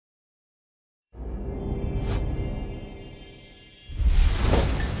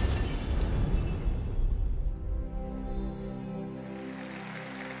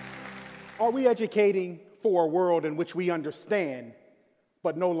Are we educating for a world in which we understand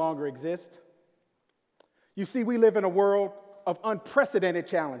but no longer exist? You see, we live in a world of unprecedented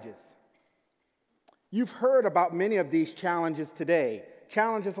challenges. You've heard about many of these challenges today,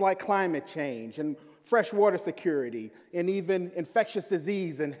 challenges like climate change and freshwater security and even infectious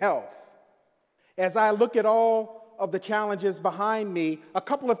disease and health. As I look at all of the challenges behind me, a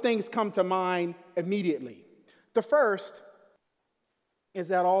couple of things come to mind immediately. The first is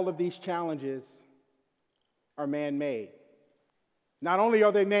that all of these challenges are man-made. Not only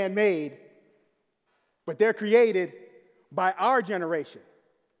are they man-made, but they're created by our generation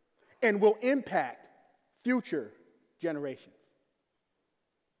and will impact future generations.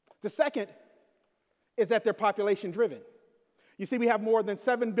 The second is that they're population-driven. You see, we have more than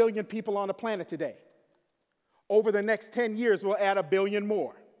 7 billion people on the planet today. Over the next 10 years, we'll add 1 billion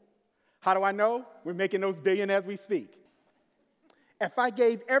more. How do I know? We're making those billion as we speak. If I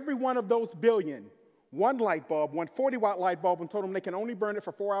gave every one of those billion one light bulb, one 40-watt light bulb, and told them they can only burn it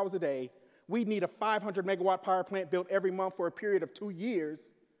for 4 hours a day, we'd need a 500-megawatt power plant built every month for a period of 2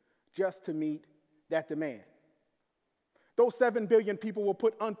 years just to meet that demand. Those 7 billion people will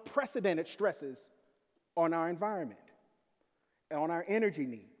put unprecedented stresses on our environment, and on our energy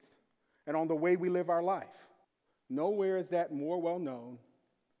needs, and on the way we live our life. Nowhere is that more well known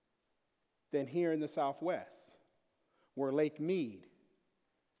than here in the Southwest, where Lake Mead,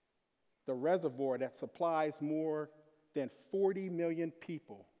 the reservoir that supplies more than 40 million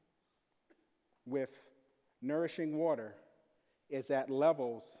people with nourishing water, is at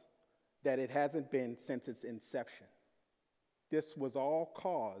levels that it hasn't been since its inception. This was all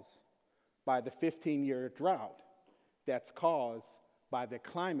caused by the 15-year drought that's caused by the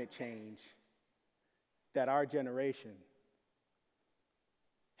climate change that our generation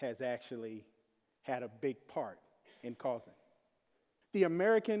has actually had a big part in causing. The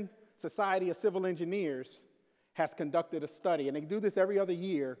American Society of Civil Engineers has conducted a study, and they do this every other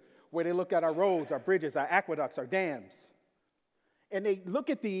year, where they look at our roads, our bridges, our aqueducts, our dams. And they look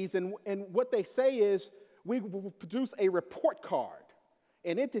at these, and what they say is, we will produce a report card,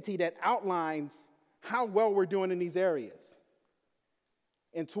 an entity that outlines how well we're doing in these areas.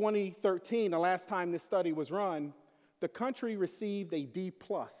 In 2013, the last time this study was run, the country received a D+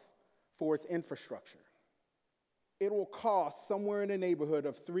 for its infrastructure. It will cost somewhere in the neighborhood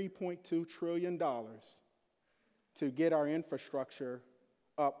of $3.2 trillion to get our infrastructure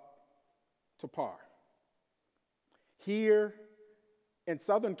up to par. Here in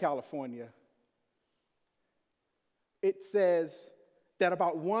Southern California, it says that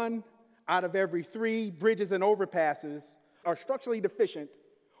about 1 out of every 3 bridges and overpasses are structurally deficient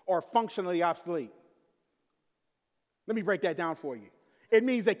or functionally obsolete. Let me break that down for you. It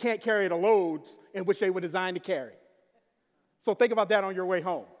means they can't carry the loads in which they were designed to carry. So think about that on your way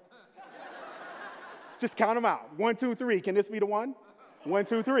home. Just count them out. 1, 2, 3. Can this be the one? 1,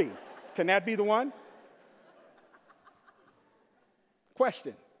 2, 3. Can that be the one?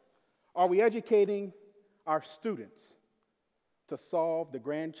 Question: are we educating our students to solve the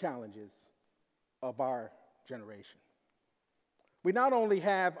grand challenges of our generation? We not only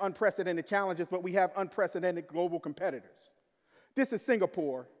have unprecedented challenges, but we have unprecedented global competitors. This is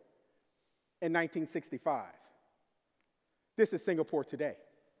Singapore in 1965. This is Singapore today.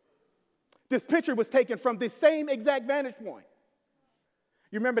 This picture was taken from the same exact vantage point.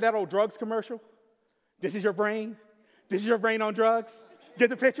 You remember that old drugs commercial? This is your brain. This is your brain on drugs. Get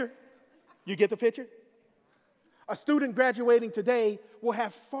the picture? You get the picture? A student graduating today will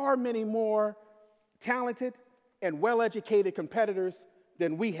have far many more talented and well-educated competitors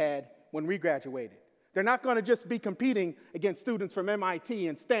than we had when we graduated. They're not going to just be competing against students from MIT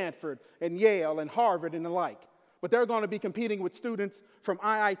and Stanford and Yale and Harvard and the like, but they're going to be competing with students from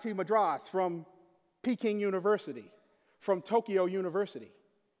IIT Madras, from Peking University, from Tokyo University,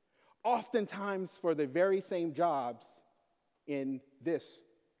 oftentimes for the very same jobs in this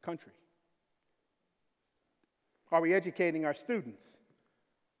country. Are we educating our students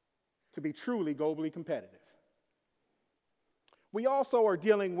to be truly globally competitive? We also are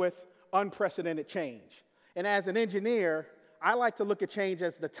dealing with unprecedented change. And as an engineer, I like to look at change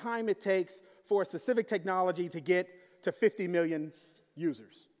as the time it takes for a specific technology to get to 50 million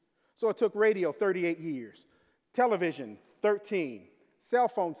users. So it took radio 38 years, television 13, cell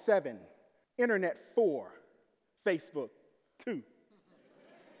phone 7, internet 4, Facebook 2.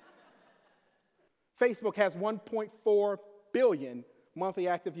 Facebook has 1.4 billion monthly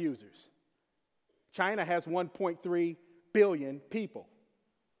active users. China has 1.3 billion people.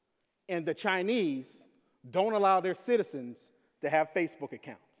 And the Chinese don't allow their citizens to have Facebook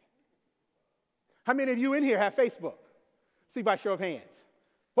accounts. How many of you in here have Facebook? See by show of hands.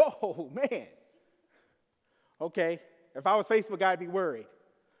 Whoa, man. Okay, if I was Facebook, I'd be worried.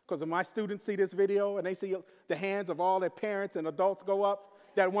 Because when my students see this video and they see the hands of all their parents and adults go up,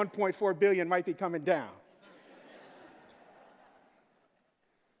 that 1.4 billion might be coming down.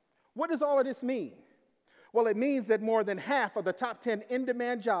 What does all of this mean? Well, it means that more than half of the top 10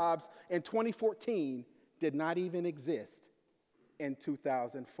 in-demand jobs in 2014 did not even exist in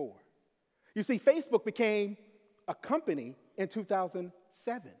 2004. You see, Facebook became a company in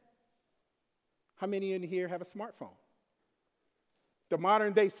 2007. How many in here have a smartphone? The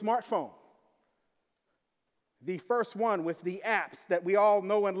modern-day smartphone. The first one with the apps that we all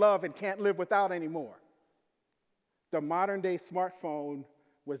know and love and can't live without anymore. The modern-day smartphone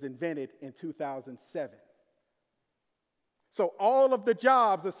was invented in 2007. So all of the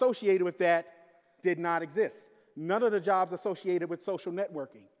jobs associated with that did not exist. None of the jobs associated with social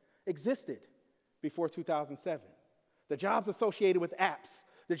networking existed before 2007. The jobs associated with apps,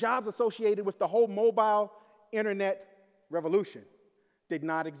 the jobs associated with the whole mobile internet revolution did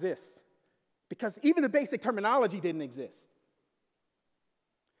not exist because even the basic terminology didn't exist.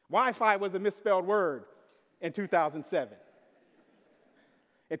 Wi-Fi was a misspelled word in 2007.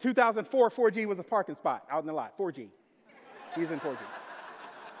 In 2004, 4G was a parking spot out in the lot, 4G. Using 4G.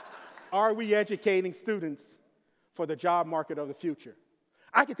 Are we educating students for the job market of the future?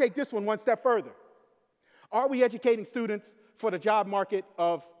 I could take this one step further. Are we educating students for the job market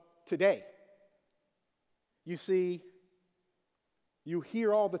of today? You see, you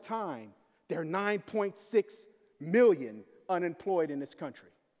hear all the time, there are 9.6 million unemployed in this country.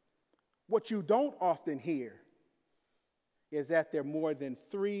 What you don't often hear is that there are more than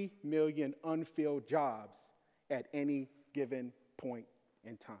 3 million unfilled jobs at any given point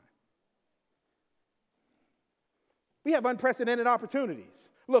in time. We have unprecedented opportunities.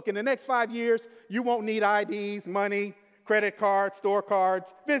 Look, in the next 5 years, you won't need IDs, money, credit cards, store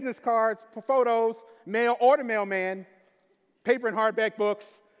cards, business cards, photos, mail, or the mailman, paper and hardback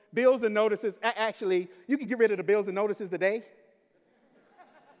books, bills and notices. Actually, you can get rid of the bills and notices today.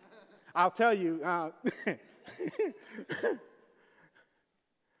 I'll tell you,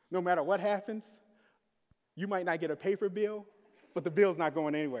 no matter what happens, you might not get a paper bill, but the bill's not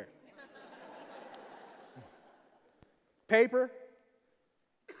going anywhere. Paper,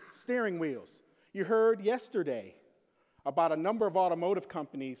 steering wheels. You heard yesterday about a number of automotive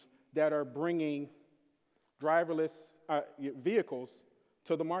companies that are bringing driverless vehicles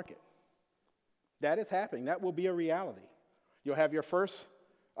to the market. That is happening. That will be a reality. You'll have your first,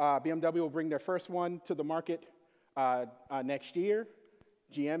 BMW will bring their first one to the market next year.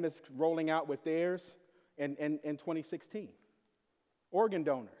 GM is rolling out with theirs in 2016. Organ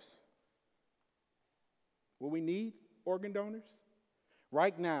donors. Will we need organ donors?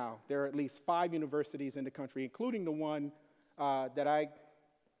 Right now, there are at least 5 universities in the country, including the one that I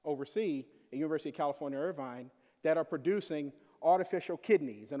oversee, the University of California Irvine, that are producing artificial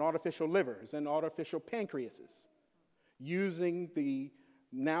kidneys and artificial livers and artificial pancreases using the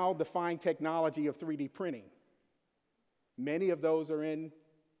now defined technology of 3D printing. Many of those are in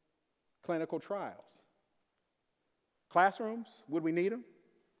clinical trials. Classrooms, would we need them?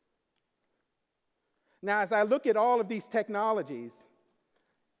 Now, as I look at all of these technologies,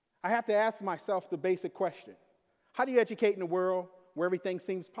 I have to ask myself the basic question. How do you educate in a world where everything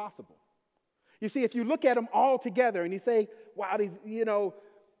seems possible? You see, if you look at them all together and you say, wow,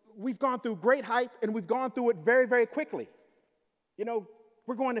 we've gone through great heights and we've gone through it very, very quickly.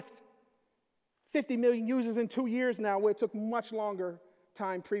 We're going to 50 million users in 2 years now, where it took much longer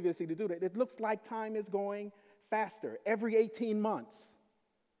time previously to do that. It looks like time is going faster. Every 18 months,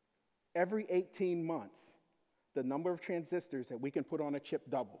 the number of transistors that we can put on a chip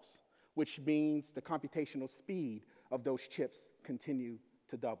doubles, which means the computational speed of those chips continue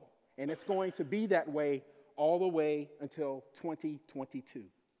to double. And it's going to be that way all the way until 2022.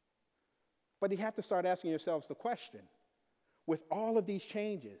 But you have to start asking yourselves the question, with all of these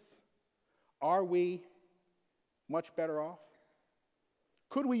changes, are we much better off?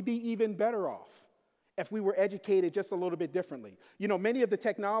 Could we be even better off if we were educated just a little bit differently? Many of the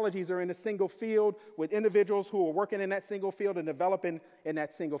technologies are in a single field with individuals who are working in that single field and developing in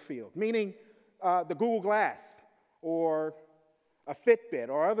that single field, meaning the Google Glass or a Fitbit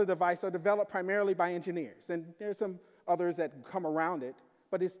or other device are developed primarily by engineers. And there's some others that come around it,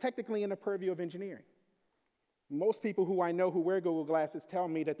 but it's technically in the purview of engineering. Most people who I know who wear Google Glasses tell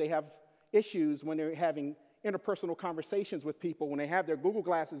me that they have issues when they're having interpersonal conversations with people. When they have their Google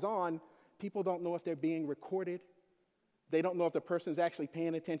Glasses on, people don't know if they're being recorded. They don't know if the person's actually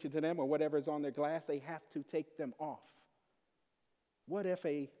paying attention to them or whatever is on their glass. They have to take them off. What if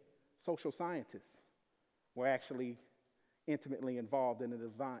a social scientist were actually intimately involved in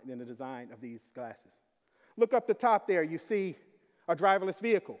the design of these glasses. Look up the top there. You see a driverless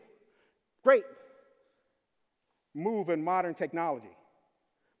vehicle. Great move in modern technology.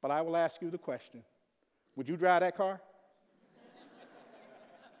 But I will ask you the question, would you drive that car?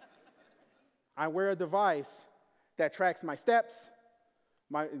 I wear a device that tracks my steps,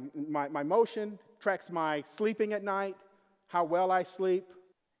 my motion, tracks my sleeping at night, how well I sleep,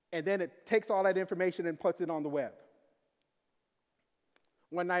 and then it takes all that information and puts it on the web.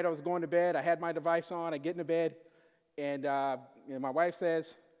 One night I was going to bed, I had my device on, I get into bed, and my wife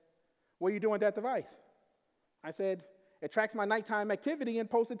says, "What are you doing with that device?" I said, "It tracks my nighttime activity and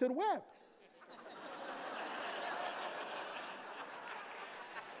posts it to the web."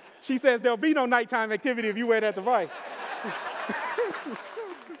 She says, "There'll be no nighttime activity if you wear that device."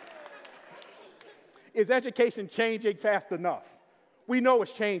 Is education changing fast enough? We know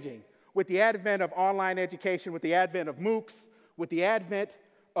it's changing. With the advent of online education, with the advent of MOOCs, with the advent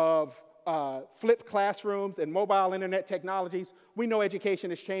of flipped classrooms and mobile internet technologies, we know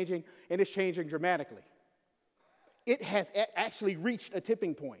education is changing, and it's changing dramatically. It has actually reached a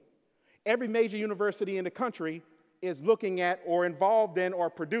tipping point. Every major university in the country is looking at or involved in or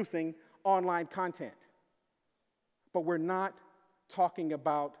producing online content. But we're not talking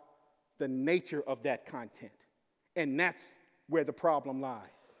about the nature of that content. And that's where the problem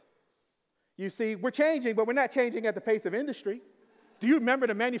lies. You see, we're changing, but we're not changing at the pace of industry. Do you remember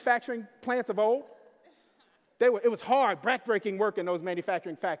the manufacturing plants of old? It was hard, backbreaking work in those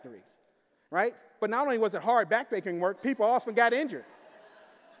manufacturing factories, right? But not only was it hard, backbreaking work, people often got injured.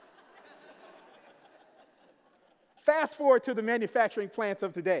 Fast forward to the manufacturing plants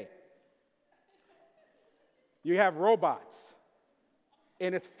of today. You have robots,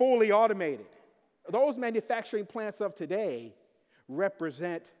 and it's fully automated. Those manufacturing plants of today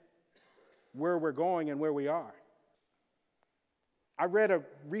represent where we're going and where we are. I read a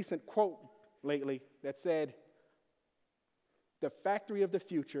recent quote lately that said, "The factory of the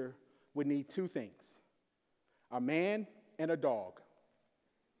future would need two things, a man and a dog.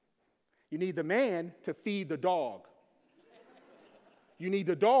 You need the man to feed the dog. You need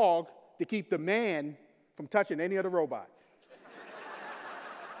the dog to keep the man from touching any of the robots."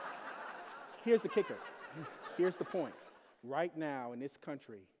 Here's the kicker. Here's the point. Right now in this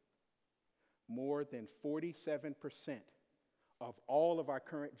country, more than 47% of all of our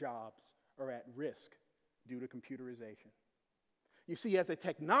current jobs are at risk due to computerization. You see, as a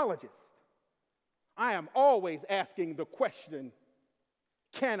technologist, I am always asking the question,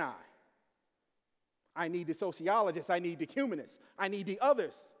 can I? I need the sociologists, I need the humanists, I need the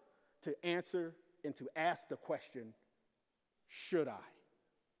others to answer and to ask the question, should I?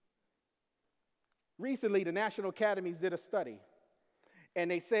 Recently, the National Academies did a study, and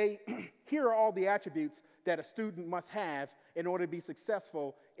they say, here are all the attributes that a student must have in order to be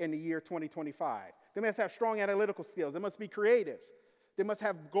successful in the year 2025. They must have strong analytical skills. They must be creative. They must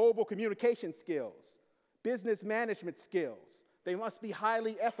have global communication skills, business management skills. They must be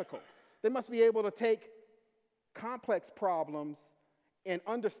highly ethical. They must be able to take complex problems and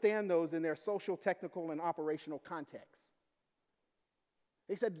understand those in their social, technical, and operational context.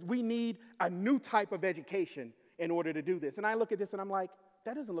 They said, we need a new type of education in order to do this. And I look at this and I'm like,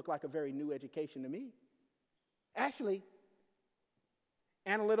 that doesn't look like a very new education to me. Actually,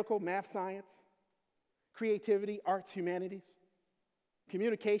 analytical, math, science, creativity, arts, humanities,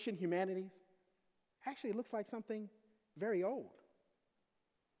 communication, humanities, actually it looks like something very old.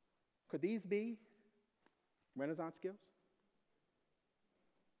 Could these be Renaissance skills?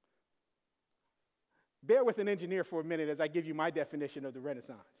 Bear with an engineer for a minute as I give you my definition of the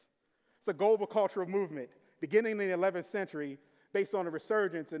Renaissance. It's a global cultural movement beginning in the 11th century based on a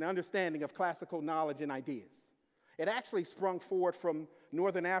resurgence and understanding of classical knowledge and ideas. It actually sprung forward from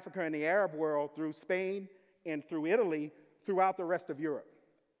Northern Africa and the Arab world through Spain and through Italy throughout the rest of Europe.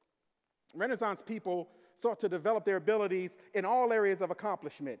 Renaissance people sought to develop their abilities in all areas of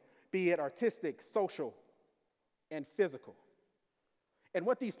accomplishment, be it artistic, social, and physical. And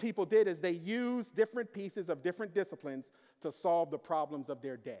what these people did is they used different pieces of different disciplines to solve the problems of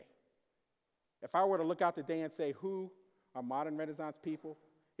their day. If I were to look out today and say, who are modern Renaissance people?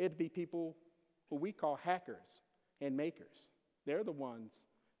 It'd be people who we call hackers and makers. They're the ones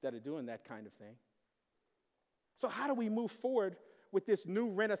that are doing that kind of thing. So how do we move forward with this new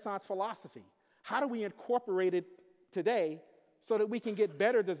Renaissance philosophy? How do we incorporate it today so that we can get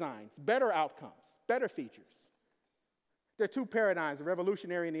better designs, better outcomes, better features? There are two paradigms, the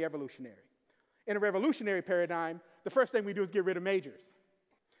revolutionary and the evolutionary. In a revolutionary paradigm, the first thing we do is get rid of majors.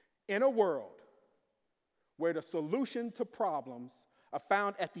 In a world where the solution to problems are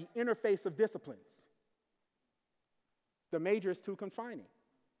found at the interface of disciplines, The major is too confining.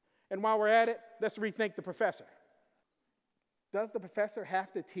 And while we're at it, let's rethink the professor. Does the professor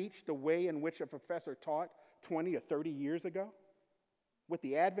have to teach the way in which a professor taught 20 or 30 years ago? With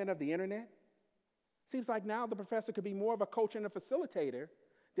the advent of the internet? Seems like now the professor could be more of a coach and a facilitator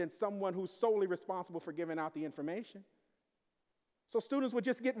than someone who's solely responsible for giving out the information. So students would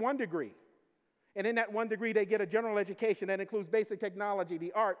just get one degree. And in that one degree, they get a general education that includes basic technology,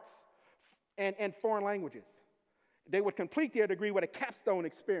 the arts, and foreign languages. They would complete their degree with a capstone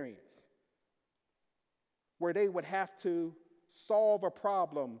experience where they would have to solve a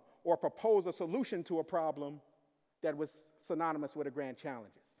problem or propose a solution to a problem that was synonymous with the grand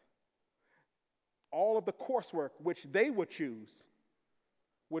challenges. All of the coursework which they would choose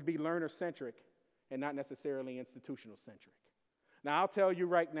would be learner-centric and not necessarily institutional-centric. Now, I'll tell you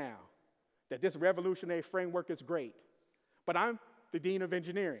right now that this revolutionary framework is great, but I'm the dean of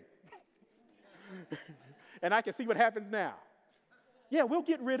engineering. And I can see what happens now. Yeah, we'll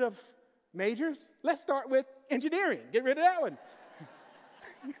get rid of majors. Let's start with engineering. Get rid of that one.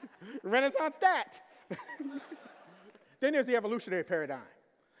 Renaissance that. Then there's the evolutionary paradigm.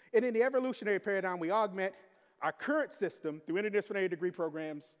 And in the evolutionary paradigm, we augment our current system through interdisciplinary degree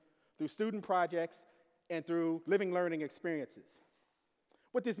programs, through student projects, and through living learning experiences.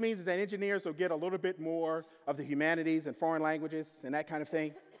 What this means is that engineers will get a little bit more of the humanities and foreign languages and that kind of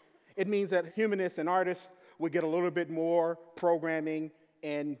thing. It means that humanists and artists will get a little bit more programming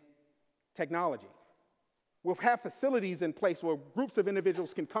and technology. We'll have facilities in place where groups of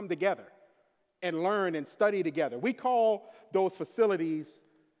individuals can come together and learn and study together. We call those facilities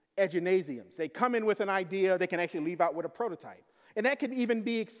edunasiums. They come in with an idea, they can actually leave out with a prototype. And that can even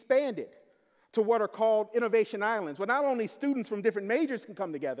be expanded to what are called innovation islands, where not only students from different majors can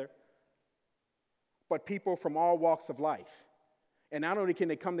come together, but people from all walks of life. And not only can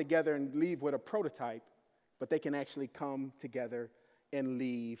they come together and leave with a prototype, but they can actually come together and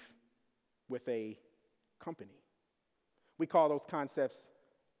leave with a company. We call those concepts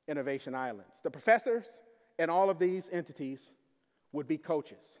innovation islands. The professors and all of these entities would be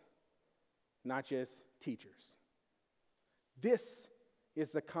coaches, not just teachers. This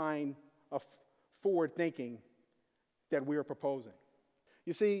is the kind of forward thinking that we're proposing.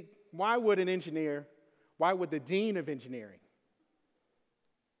 You see, why would the dean of engineering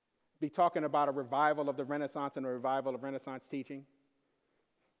be talking about a revival of the Renaissance and a revival of Renaissance teaching?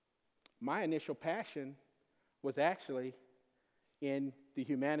 My initial passion was actually in the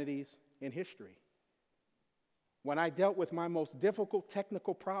humanities and history. When I dealt with my most difficult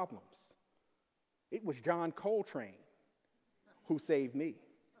technical problems, it was John Coltrane who saved me.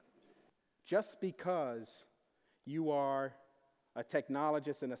 Just because you are a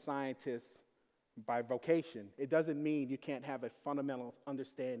technologist and a scientist by vocation, it doesn't mean you can't have a fundamental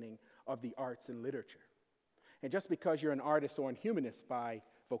understanding of the arts and literature. And just because you're an artist or a humanist by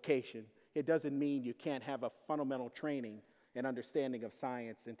vocation, it doesn't mean you can't have a fundamental training and understanding of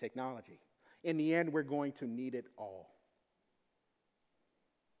science and technology. In the end, we're going to need it all.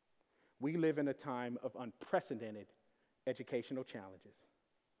 We live in a time of unprecedented educational challenges.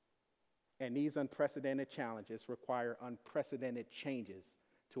 And these unprecedented challenges require unprecedented changes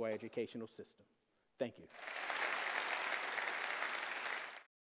to our educational system. Thank you.